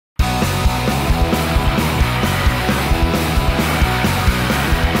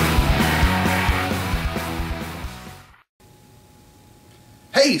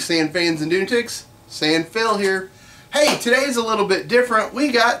Hey sand fans and lunatics, Sand Phil here. Hey, today's a little bit different.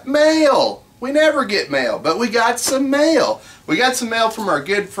 We got mail. We never get mail, but we got some mail. We got some mail from our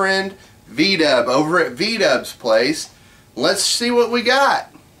good friend V-Dub over at V-Dub's place. Let's see what we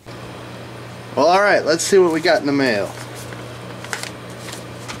got. Well, alright, let's see what we got in the mail.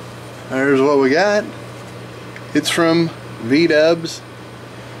 There's what we got. It's from V-Dub's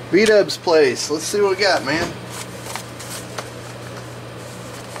place. Let's see what we got, man.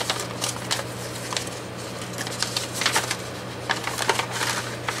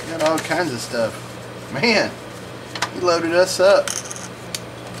 Got all kinds of stuff. Man, he loaded us up.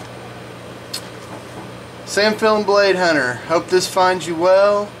 Sam Phil and Blade Hunter, hope this finds you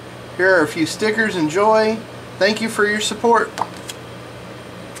well. Here are a few stickers. Enjoy. Thank you for your support.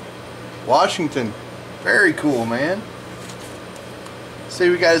 Washington. Very cool, man. See,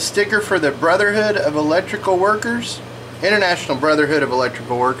 we got a sticker for the Brotherhood of Electrical Workers. International Brotherhood of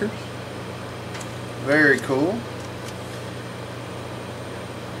Electrical Workers. Very cool.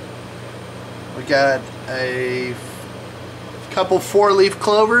 We got a couple 4-leaf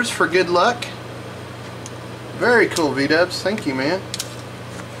clovers for good luck. Very cool, V-Dubs. Thank you, man.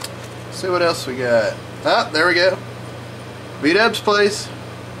 Let's see what else we got. Ah, there we go. V-Dub's place.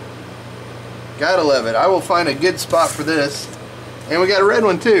 Gotta love it. I will find a good spot for this. And we got a red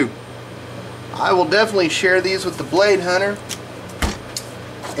one too. I will definitely share these with the Blade Hunter.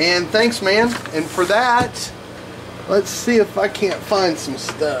 And thanks, man. And for that, let's see if I can't find some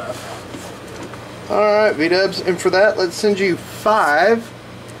stuff. Alright, V-Dubs, and for that, let's send you 5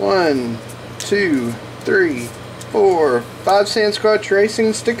 Sandsquatch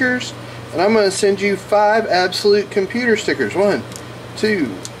Racing stickers, and I'm going to send you 5 Absolute Computer stickers. 1, 2,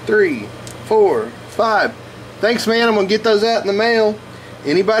 3, 4, 5. Thanks, man. I'm going to get those out in the mail.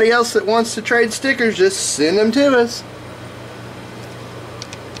 Anybody else that wants to trade stickers, just send them to us.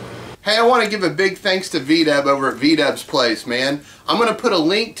 Hey, I want to give a big thanks to V-Dub over at V-Dub's place, man. I'm going to put a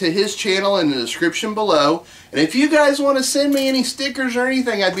link to his channel in the description below. And if you guys want to send me any stickers or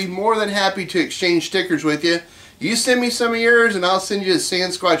anything, I'd be more than happy to exchange stickers with you. You send me some of yours and I'll send you a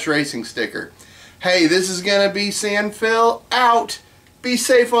Sandsquatch Racing sticker. Hey, this is going to be Sand Phil out. Be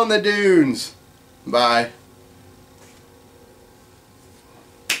safe on the dunes. Bye.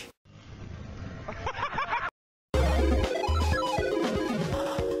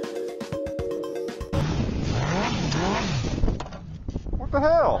 What the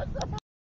hell?